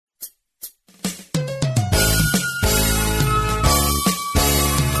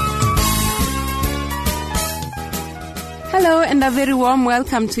and a very warm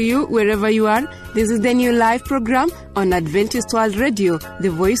welcome to you wherever you are. This is the new live program on Adventist World Radio,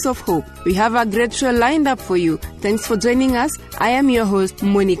 the Voice of Hope. We have a great show lined up for you. Thanks for joining us. I am your host,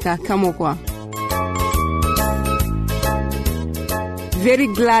 Monica Kamokwa. Very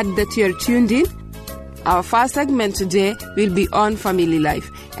glad that you are tuned in. Our first segment today will be on family life,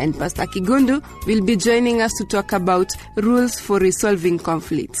 and Pastor Kigundu will be joining us to talk about rules for resolving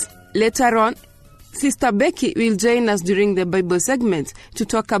conflicts. Later on, Sister Becky will join us during the Bible segment to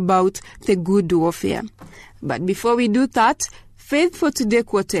talk about the good warfare. But before we do that, Faith for Today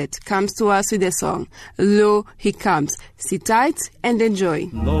Quartet comes to us with a song, Lo, He Comes. Sit tight and enjoy.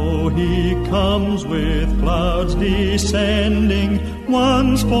 Lo, He comes with clouds descending,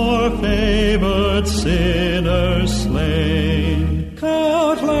 once for favored sinners slain.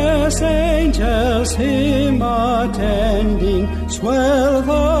 Countless angels Him attending, swell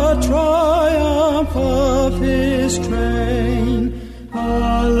the triumph of His train.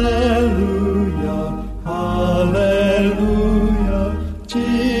 Hallelujah, hallelujah.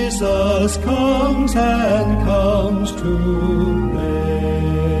 Jesus comes and comes to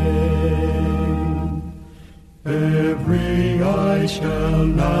reign. Every eye shall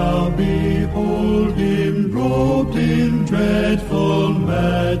now behold Him, robed in dreadful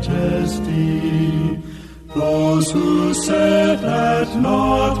majesty. Those who set at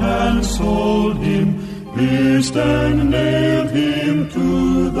naught and sold Him, pierced and nailed Him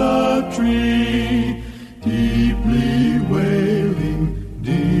to the tree, deeply wailing,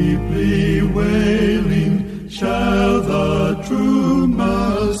 shall the true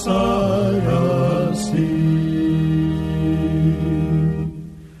Messiah sing.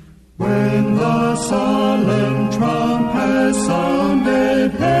 When the solemn trump has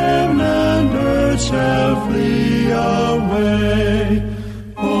sounded, heaven and earth shall flee away.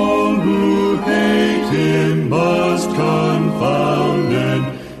 All who hate Him must confounded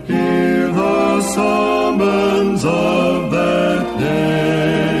hear the summons of that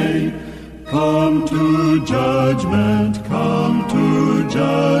day. Come to judgment, come to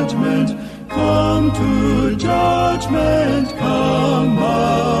judgment, come to judgment, come away.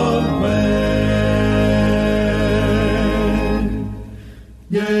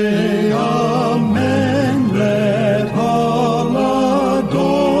 Yea, amen, let all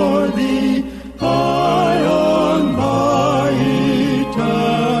adore Thee, high on Thy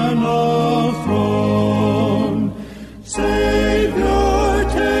eternal throne. Savior,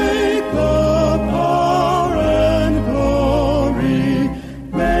 take the power and glory,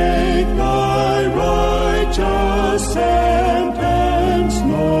 make Thy righteous sentence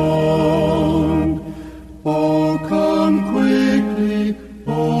known. Oh, come quickly,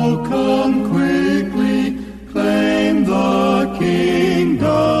 claim the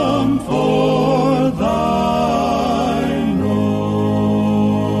kingdom for Thine own.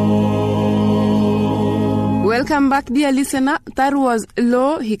 Welcome back, dear listener. That was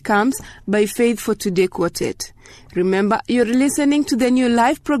Lo, He Comes by Faith for Today Quartet. Remember, you're listening to the new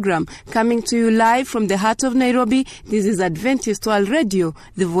live program coming to you live from the heart of Nairobi. This is Adventist World Radio,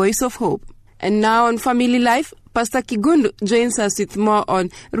 the Voice of Hope. And now on Family Life, Pastor Kigundu joins us with more on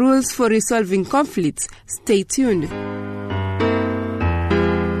rules for resolving conflicts. Stay tuned.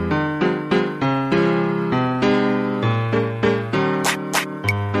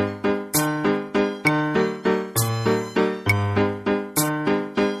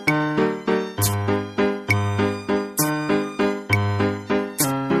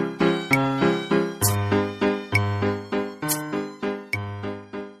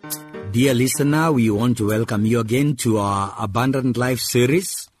 Dear listener, we want to welcome you again to our Abundant Life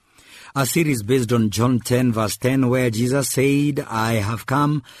series, a series based on John 10 verse 10, where Jesus said, I have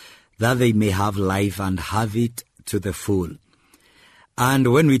come that they may have life and have it to the full.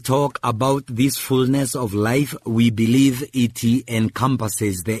 And when we talk about this fullness of life, we believe it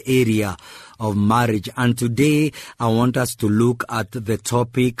encompasses the area of marriage. And today, I want us to look at the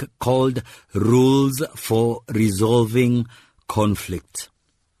topic called Rules for Resolving Conflict.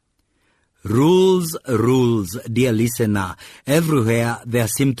 Rules, dear listener. Everywhere there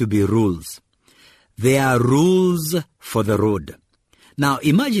seem to be rules. There are rules for the road. Now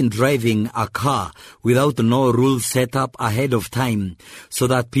imagine driving a car without no rules set up ahead of time so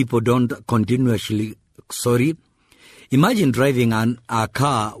that people don't Imagine driving a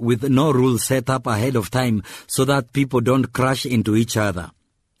car with no rules set up ahead of time so that people don't crash into each other.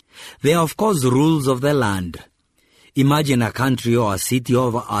 There are of course rules of the land. Imagine a country or a city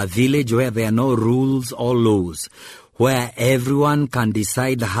or a village where there are no rules or laws, where everyone can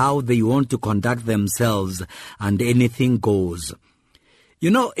decide how they want to conduct themselves and anything goes. You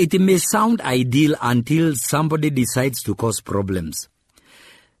know, it may sound ideal until somebody decides to cause problems.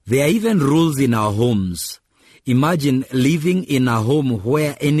 There are even rules in our homes. Imagine living in a home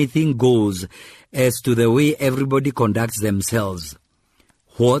where anything goes as to the way everybody conducts themselves.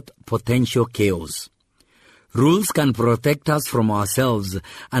 What potential chaos. Rules can protect us from ourselves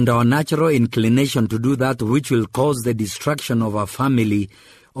and our natural inclination to do that which will cause the destruction of a family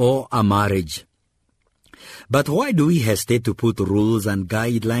or a marriage. But why do we hesitate to put rules and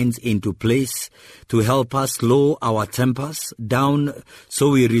guidelines into place to help us slow our tempers down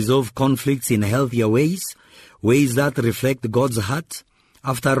so we resolve conflicts in healthier ways that reflect God's heart?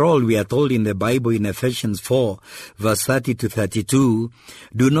 After all, we are told in the Bible in Ephesians 4, verse 30 to 32,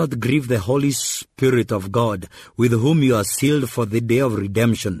 do not grieve the Holy Spirit of God, with whom you are sealed for the day of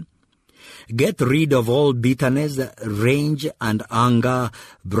redemption. Get rid of all bitterness, rage and anger,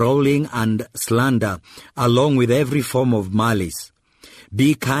 brawling and slander, along with every form of malice.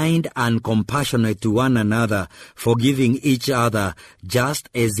 Be kind and compassionate to one another, forgiving each other, just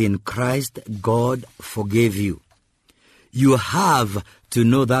as in Christ God forgave you. You have to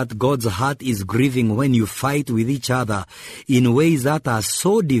know that God's heart is grieving when you fight with each other in ways that are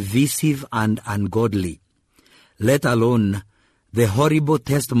so divisive and ungodly, let alone the horrible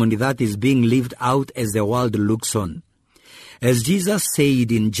testimony that is being lived out as the world looks on. As Jesus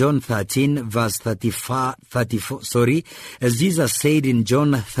said in John 13 verse 34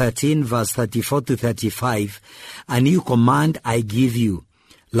 to 35, a new command I give you,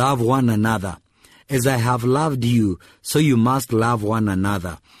 love one another. As I have loved you, so you must love one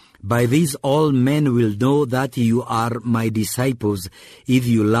another. By this all men will know that you are my disciples, if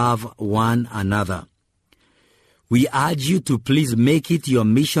you love one another. We urge you to please make it your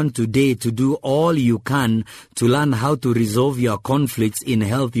mission today to do all you can to learn how to resolve your conflicts in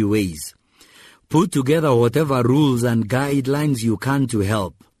healthy ways. Put together whatever rules and guidelines you can to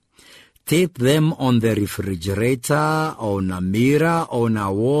help. Tape them on the refrigerator, on a mirror, on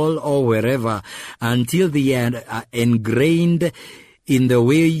a wall, or wherever until they are ingrained in the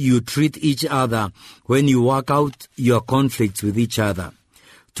way you treat each other when you work out your conflicts with each other.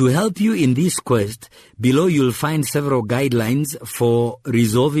 To help you in this quest, below you'll find several guidelines for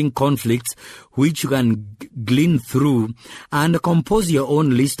resolving conflicts which you can glean through and compose your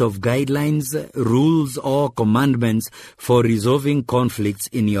own list of guidelines, rules, or commandments for resolving conflicts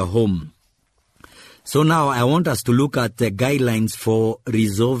in your home. So now I want us to look at the guidelines for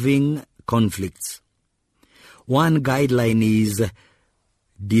resolving conflicts. One guideline is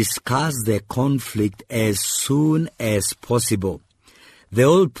discuss the conflict as soon as possible. The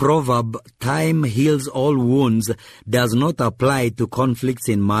old proverb, time heals all wounds, does not apply to conflicts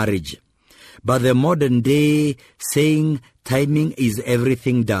in marriage. But the modern day saying, timing is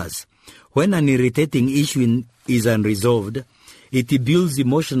everything does. When an irritating issue is unresolved, it builds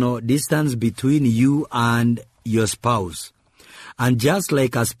emotional distance between you and your spouse. And just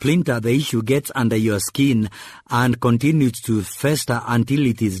like a splinter, the issue gets under your skin and continues to fester until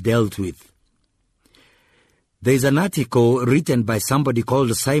it is dealt with. There is an article written by somebody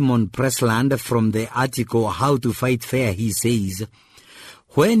called Simon Pressland. From the article, How to Fight Fair, he says,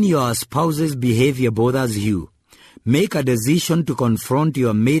 when your spouse's behavior bothers you, make a decision to confront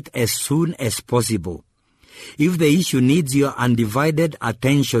your mate as soon as possible. If the issue needs your undivided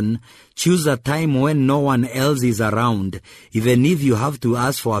attention, choose a time when no one else is around, even if you have to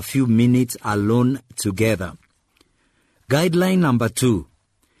ask for a few minutes alone together. Guideline number 2.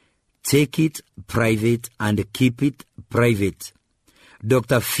 Take it private and keep it private.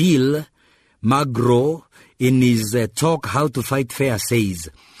 Dr. Phil McGraw, in his talk How to Fight Fair, says,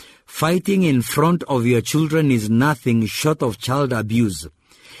 fighting in front of your children is nothing short of child abuse.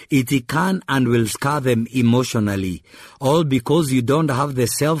 It can and will scar them emotionally, all because you don't have the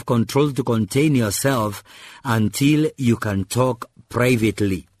self-control to contain yourself until you can talk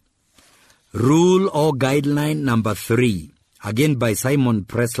privately. Rule or guideline number 3. Again by Simon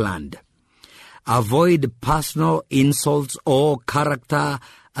Pressland. Avoid personal insults or character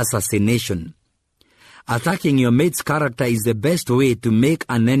assassination. Attacking your mate's character is the best way to make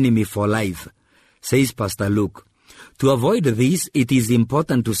an enemy for life, says Pastor Luke. To avoid this, it is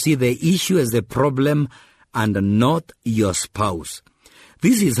important to see the issue as a problem and not your spouse.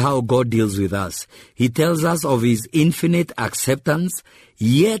 This is how God deals with us. He tells us of His infinite acceptance,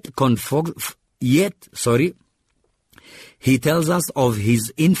 He tells us of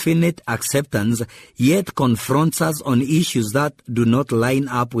His infinite acceptance, yet confronts us on issues that do not line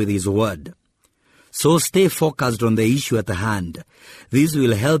up with His word. So stay focused on the issue at hand. This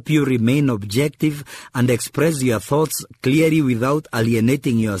will help you remain objective and express your thoughts clearly without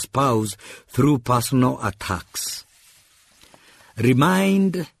alienating your spouse through personal attacks.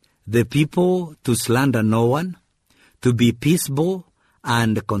 Remind the people to slander no one, to be peaceable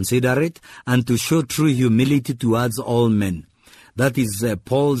and considerate, and to show true humility towards all men. That is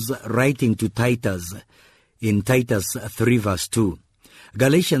Paul's writing to Titus in Titus 3 verse 2.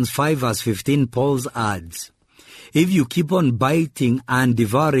 Galatians 5 verse 15, Paul adds, if you keep on biting and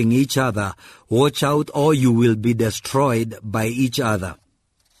devouring each other, watch out or you will be destroyed by each other.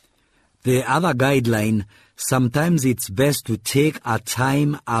 The other guideline, sometimes it's best to take a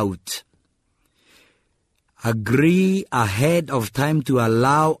time out. Agree ahead of time to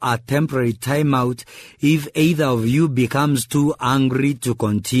allow a temporary time out if either of you becomes too angry to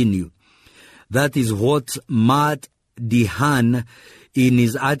continue. That is what Matt Dehan in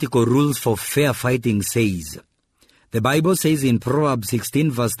his article Rules for Fair Fighting says. The Bible says in Proverbs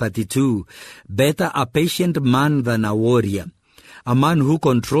 16 verse 32, better a patient man than a warrior, a man who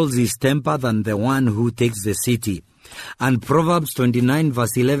controls his temper than the one who takes the city. And Proverbs 29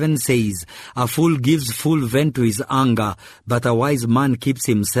 verse 11 says, a fool gives full vent to his anger, but a wise man keeps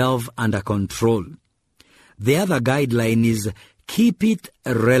himself under control. The other guideline is keep it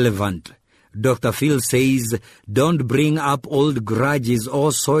relevant. Dr. Phil says, don't bring up old grudges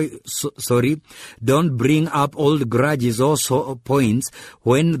or don't bring up old grudges or points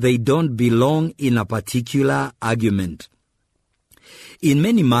when they don't belong in a particular argument. In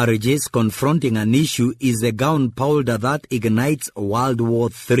many marriages, confronting an issue is the gunpowder that ignites World War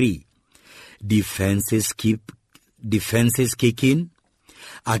III. Defenses kick in,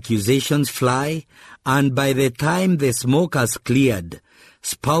 accusations fly, and by the time the smoke has cleared,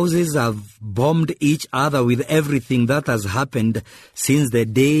 spouses have bombed each other with everything that has happened since the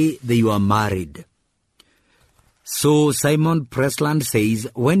day they were married. So Simon Pressland says,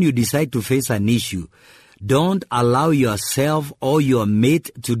 when you decide to face an issue, don't allow yourself or your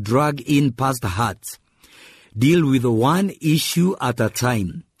mate to drag in past hurts. Deal with one issue at a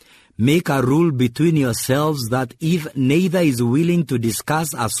time. Make a rule between yourselves that if neither is willing to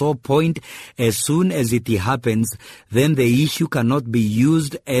discuss a sore point as soon as it happens, then the issue cannot be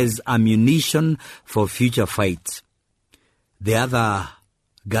used as ammunition for future fights. The other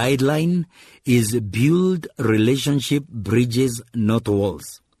guideline is build relationship bridges, not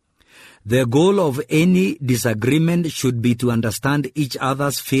walls. The goal of any disagreement should be to understand each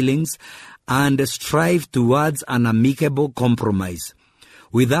other's feelings and strive towards an amicable compromise.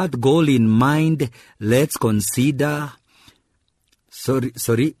 With that goal in mind, let's consider...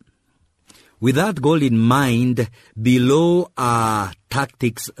 With that goal in mind, below are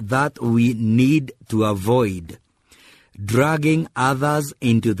tactics that we need to avoid. Dragging others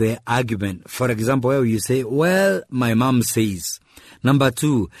into the argument. For example, where you say, well, my mom says. Number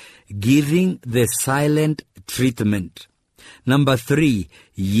 2, giving the silent treatment. Number 3,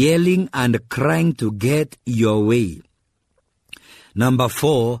 yelling and crying to get your way. Number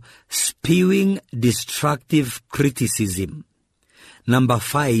 4, spewing destructive criticism. Number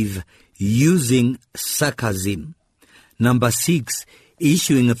 5, using sarcasm. Number 6,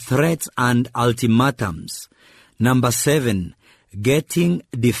 issuing threats and ultimatums. Number 7, getting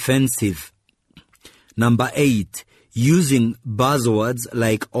defensive. Number 8, using buzzwords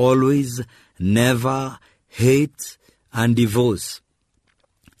like always, never, hate, and divorce.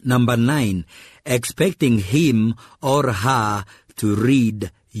 Number 9, expecting him or her to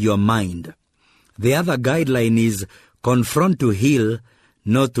read your mind. The other guideline is confront to heal,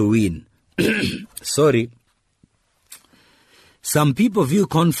 not to win. Some people view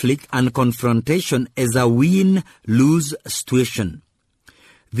conflict and confrontation as a win-lose situation.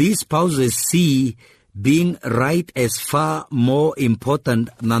 These spouses see being right as far more important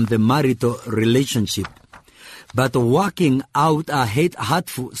than the marital relationship. But working out a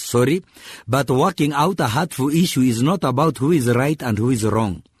hurtful issue is not about who is right and who is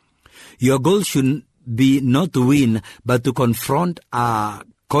wrong. Your goal should be not to win, but to confront a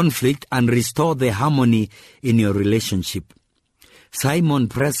conflict and restore the harmony in your relationship. Simon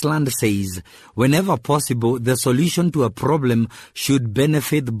Pressland says, whenever possible, the solution to a problem should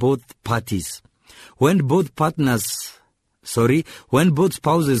benefit both parties. When both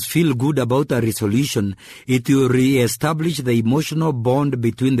spouses feel good about a resolution, it will re-establish the emotional bond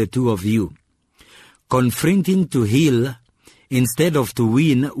between the two of you. Confronting to heal instead of to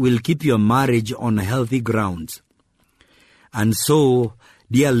win will keep your marriage on healthy grounds. And so,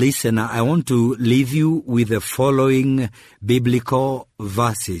 dear listener, I want to leave you with the following biblical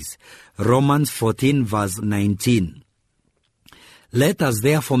verses. Romans 14 verse 19. Let us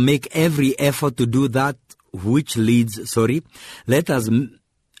therefore make every effort to do that which leads, let us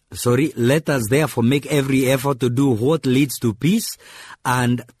therefore make every effort to do what leads to peace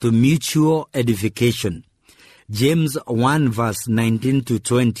and to mutual edification. James 1 verse 19 to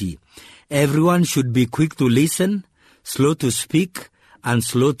 20. Everyone should be quick to listen, slow to speak, and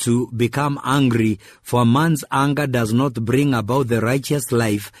slow to become angry, for man's anger does not bring about the righteous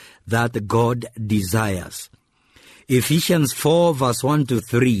life that God desires. Ephesians 4 verse 1 to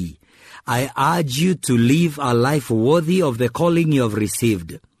 3. I urge you to live a life worthy of the calling you have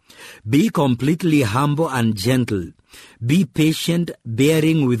received. Be completely humble and gentle. Be patient,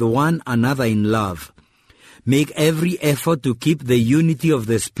 bearing with one another in love. Make every effort to keep the unity of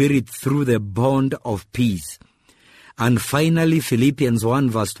the Spirit through the bond of peace. And finally, Philippians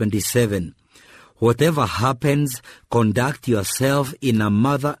 1 verse 27. Whatever happens, conduct yourself in a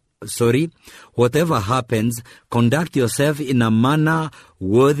manner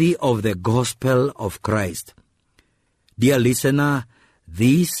worthy of the gospel of Christ. Dear listener,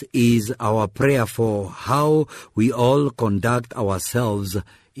 this is our prayer for how we all conduct ourselves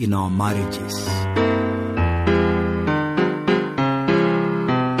in our marriages.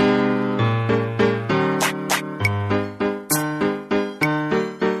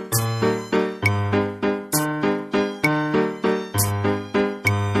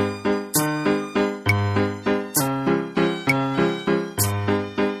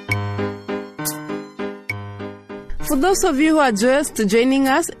 For those of you who are just joining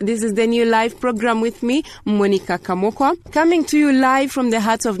us, this is the new live program with me, Monica Kamokwa, coming to you live from the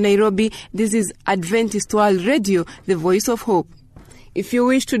heart of Nairobi. This is Adventist World Radio, the voice of hope. If you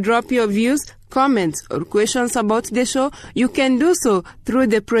wish to drop your views, comments, or questions about the show, you can do so through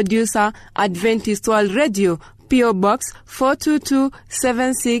the producer, Adventist World Radio, P.O. Box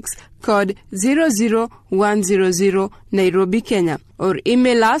 42276, code 00100, Nairobi, Kenya. Or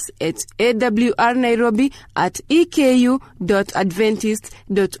email us at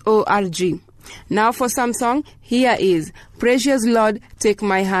awrnairobi@eku.adventist.org. Now for some song, here is Precious Lord, Take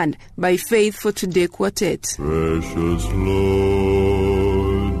My Hand by Faith for Today Quartet. Precious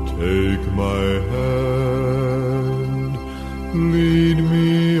Lord, take my hand, lead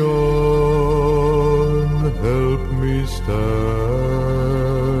me on, help me stand.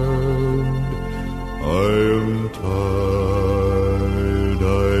 I am tired, I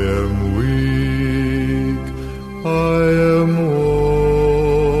am weak, I am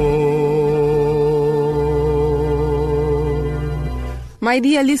My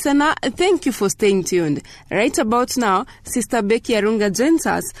dear listener, thank you for staying tuned. Right about now, Sister Becky Arunga joins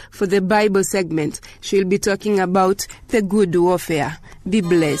us for the Bible segment. She'll be talking about the good warfare. Be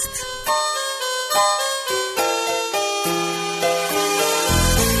blessed.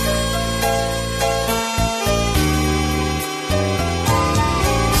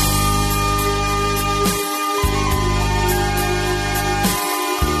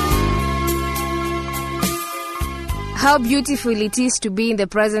 How beautiful it is to be in the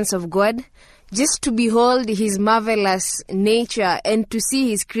presence of God, just to behold His marvelous nature and to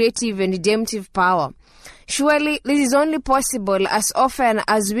see His creative and redemptive power. Surely this is only possible as often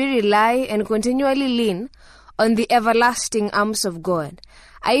as we rely and continually lean on the everlasting arms of God.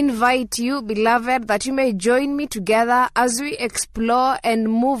 I invite you, beloved, that you may join me together as we explore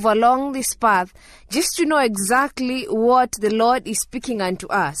and move along this path, just to know exactly what the Lord is speaking unto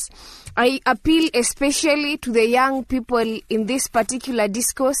us. I appeal especially to the young people in this particular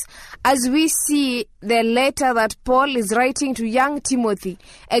discourse as we see the letter that Paul is writing to young Timothy,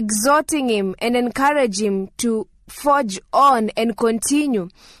 exhorting him and encouraging him to forge on and continue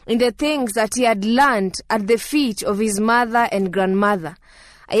in the things that he had learned at the feet of his mother and grandmother.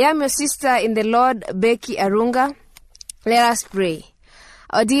 I am your sister in the Lord, Becky Arunga. Let us pray.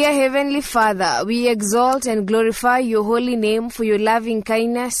 Our dear Heavenly Father, we exalt and glorify your holy name for your loving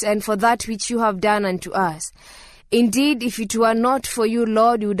kindness and for that which you have done unto us. Indeed, if it were not for you,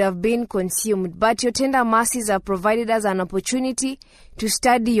 Lord, we would have been consumed. But your tender mercies have provided us an opportunity to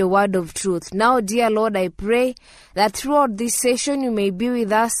study your word of truth. Now, dear Lord, I pray that throughout this session you may be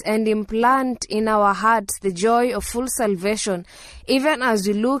with us and implant in our hearts the joy of full salvation, even as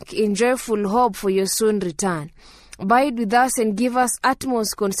we look in joyful hope for your soon return. Abide with us and give us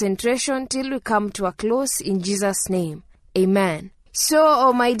utmost concentration till we come to a close in Jesus' name. Amen.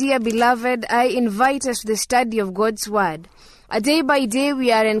 So, my dear beloved, I invite us to the study of God's Word. Day by day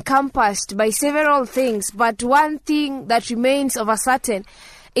we are encompassed by several things, but one thing that remains of a certain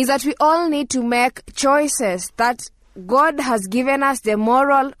is that we all need to make choices, that God has given us the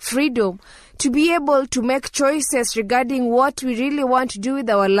moral freedom to be able to make choices regarding what we really want to do with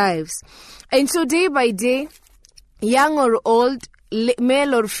our lives. And so day by day, young or old,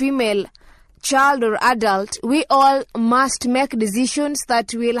 male or female, child or adult, we all must make decisions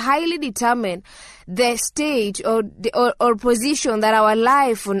that will highly determine the stage or position that our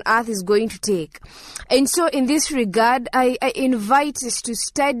life on earth is going to take. And so in this regard, I invite us to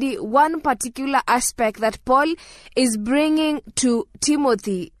study one particular aspect that Paul is bringing to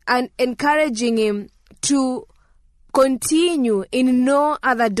Timothy and encouraging him to continue in no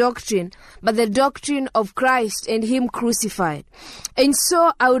other doctrine but the doctrine of Christ and Him crucified. And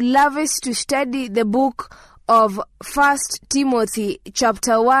so I would love us to study the book of 1 Timothy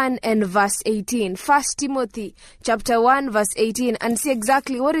chapter 1 and verse 18. 1 Timothy chapter 1 verse 18, and see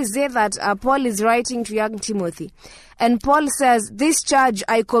exactly what is it that Paul is writing to young Timothy. And Paul says, "This charge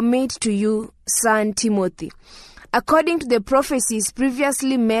I commit to you, son Timothy, according to the prophecies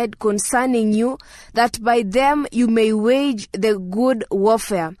previously made concerning you, that by them you may wage the good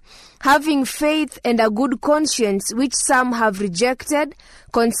warfare, having faith and a good conscience, which some have rejected,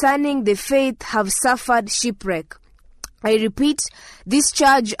 concerning the faith have suffered shipwreck." I repeat, "This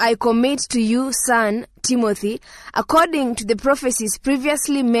charge I commit to you, son Timothy, according to the prophecies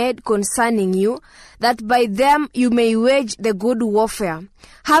previously made concerning you, that by them you may wage the good warfare,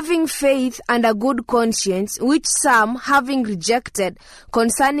 having faith and a good conscience, which some, having rejected,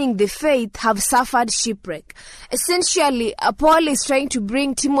 concerning the faith have suffered shipwreck." Essentially, Paul is trying to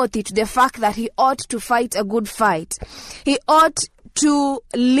bring Timothy to the fact that he ought to fight a good fight. He ought to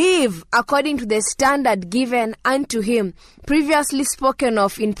live according to the standard given unto him, previously spoken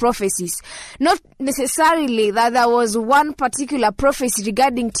of in prophecies. Not necessarily that there was one particular prophecy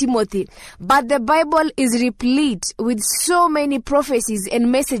regarding Timothy, but the Bible is replete with so many prophecies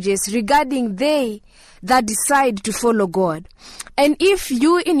and messages regarding they that decide to follow God. And if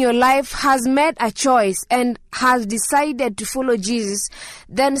you in your life has made a choice and has decided to follow Jesus,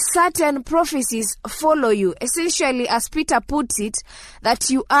 then certain prophecies follow you. Essentially, as Peter puts it, that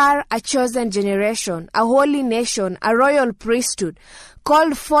you are a chosen generation, a holy nation, a royal priesthood,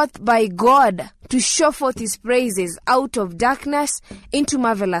 called forth by God to show forth His praises out of darkness into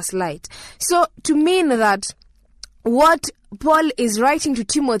marvelous light. So, to mean that what Paul is writing to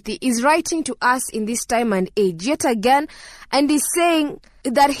Timothy is writing to us in this time and age yet again, and is saying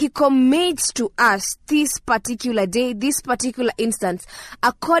that he commits to us this particular day, this particular instance,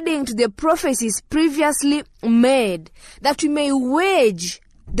 according to the prophecies previously made, that we may wage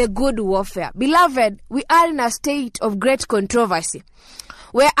the good warfare. Beloved, we are in a state of great controversy,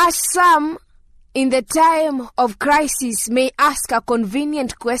 whereas some in the time of crisis may ask a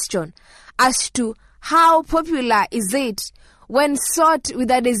convenient question as to how popular is it when sought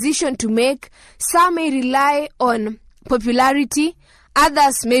with a decision to make. Some may rely on popularity,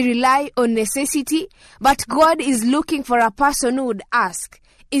 others may rely on necessity, but God is looking for a person who would ask,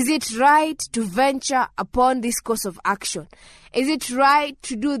 is it right to venture upon this course of action? Is it right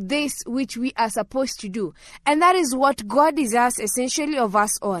to do this which we are supposed to do? And that is what God desires essentially of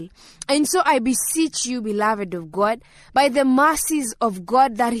us all. And so I beseech you, beloved of God, by the mercies of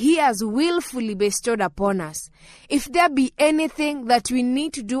God that He has willfully bestowed upon us, if there be anything that we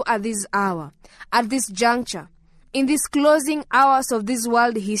need to do at this hour, at this juncture, in these closing hours of this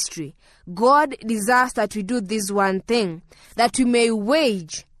world history, God desires that we do this one thing, that we may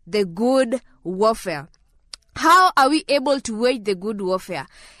wage the good warfare. How are we able to wage the good warfare?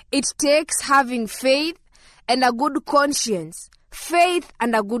 It takes having faith and a good conscience. Faith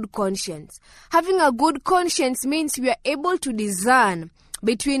and a good conscience. Having a good conscience means we are able to discern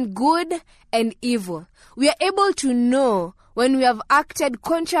between good and evil. We are able to know when we have acted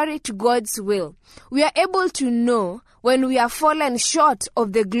contrary to God's will. We are able to know when we have fallen short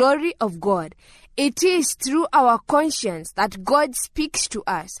of the glory of God. It is through our conscience that God speaks to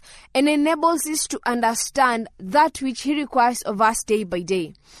us and enables us to understand that which He requires of us day by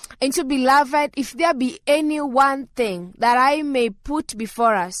day. And so, beloved, if there be any one thing that I may put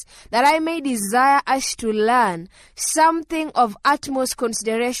before us, that I may desire us to learn something of utmost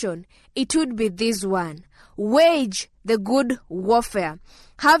consideration, it would be this one: wage the good warfare,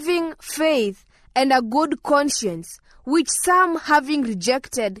 having faith and a good conscience, which some, having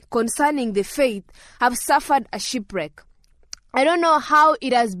rejected concerning the faith, have suffered a shipwreck. I don't know how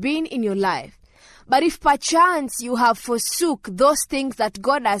it has been in your life, but if perchance you have forsook those things that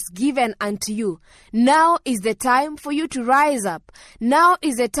God has given unto you, now is the time for you to rise up. Now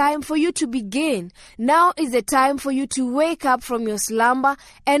is the time for you to begin. Now is the time for you to wake up from your slumber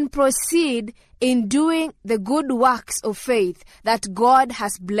and proceed in doing the good works of faith that God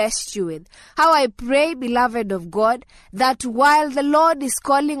has blessed you with. How I pray, beloved of God, that while the Lord is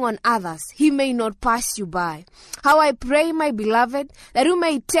calling on others, He may not pass you by. How I pray, my beloved, that you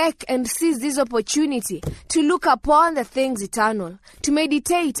may take and seize this opportunity to look upon the things eternal, to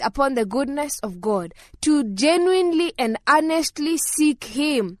meditate upon the goodness of God, to genuinely and earnestly seek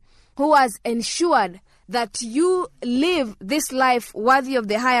Him who has ensured that you live this life worthy of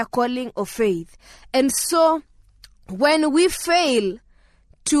the higher calling of faith. And so, when we fail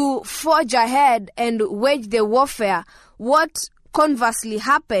to forge ahead and wage the warfare, what conversely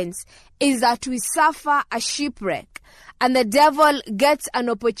happens is that we suffer a shipwreck, and the devil gets an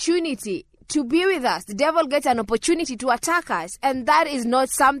opportunity to be with us. The devil gets an opportunity to attack us, and that is not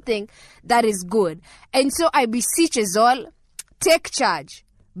something that is good. And so I beseech us all, take charge,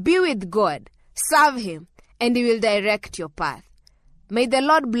 be with God, serve Him, and He will direct your path. May the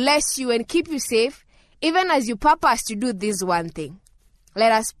Lord bless you and keep you safe, even as you purpose to do this one thing.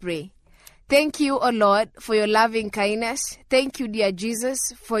 Let us pray. Thank you, O Lord, for your loving kindness. Thank you, dear Jesus,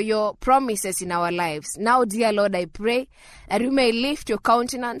 for your promises in our lives. Now, dear Lord, I pray that you may lift your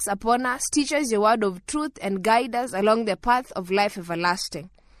countenance upon us, teach us your word of truth, and guide us along the path of life everlasting.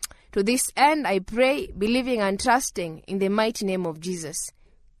 To this end, I pray, believing and trusting in the mighty name of Jesus.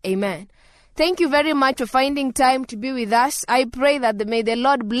 Amen. Thank you very much for finding time to be with us. I pray that may the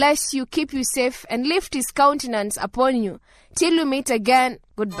Lord bless you, keep you safe, and lift His countenance upon you. Till we meet again,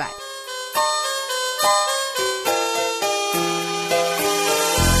 goodbye.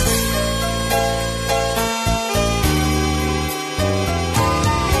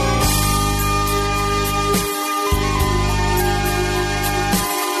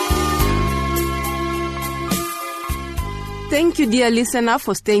 Thank you, dear listener,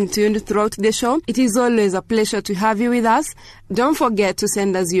 for staying tuned throughout the show. It is always a pleasure to have you with us. Don't forget to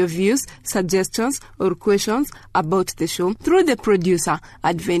send us your views, suggestions, or questions about the show through the producer,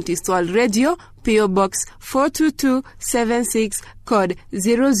 Adventist World Radio, P.O. Box 42276, code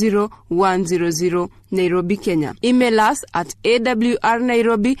 00100, Nairobi, Kenya. Email us at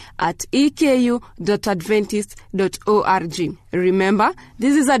awrnairobi@eku.adventist.org. Remember,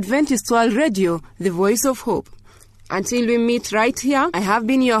 this is Adventist World Radio, the voice of hope. Until we meet right here, I have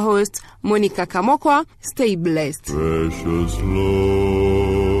been your host, Monica Kamokwa. Stay blessed. Precious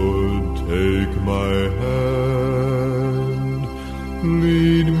Lord, take my hand,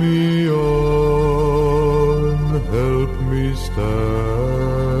 lead me on, help me stand.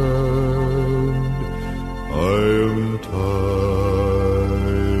 I am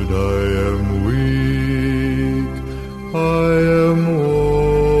tired, I am weak, I am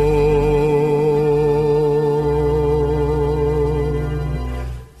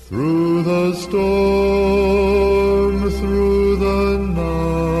storm, through the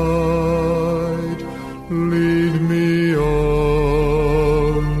night, lead me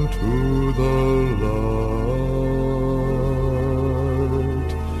on to the light.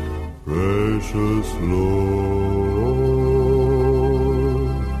 Precious Lord,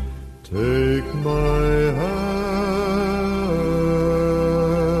 take my hand,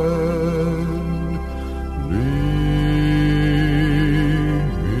 lead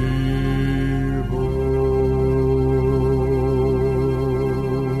me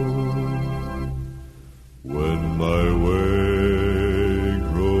when my way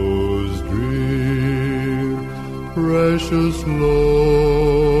grows drear. Precious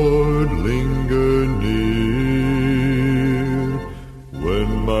Lord, linger near. When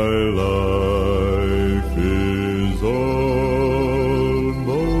my life is almost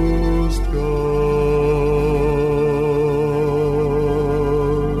gone,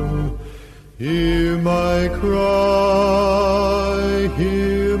 hear my cry,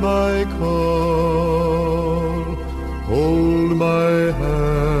 hear my call, hold my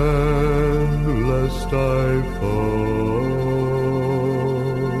hand lest I fall.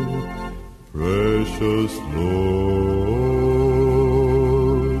 Precious Lord,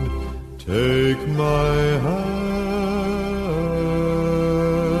 take my hand,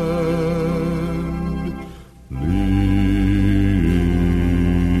 lead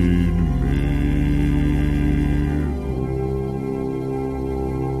me home.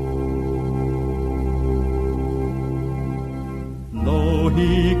 Lo,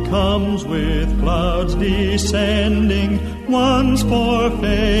 He comes with clouds descending, once for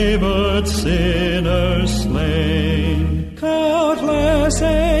favored sinners slain. Countless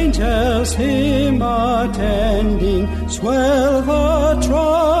angels Him attending, swell the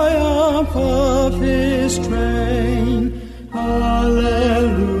triumph of His train.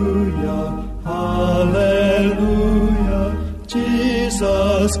 Hallelujah, hallelujah, Jesus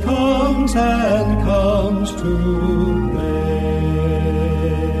Jesus comes and comes to reign.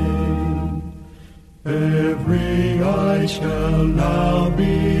 Every eye shall now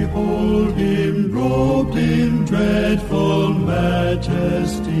behold him, robed in dreadful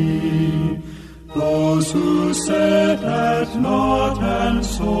majesty. Those who set at naught and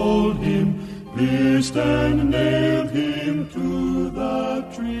sold him, pierced and nailed him to the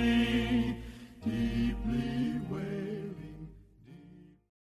tree.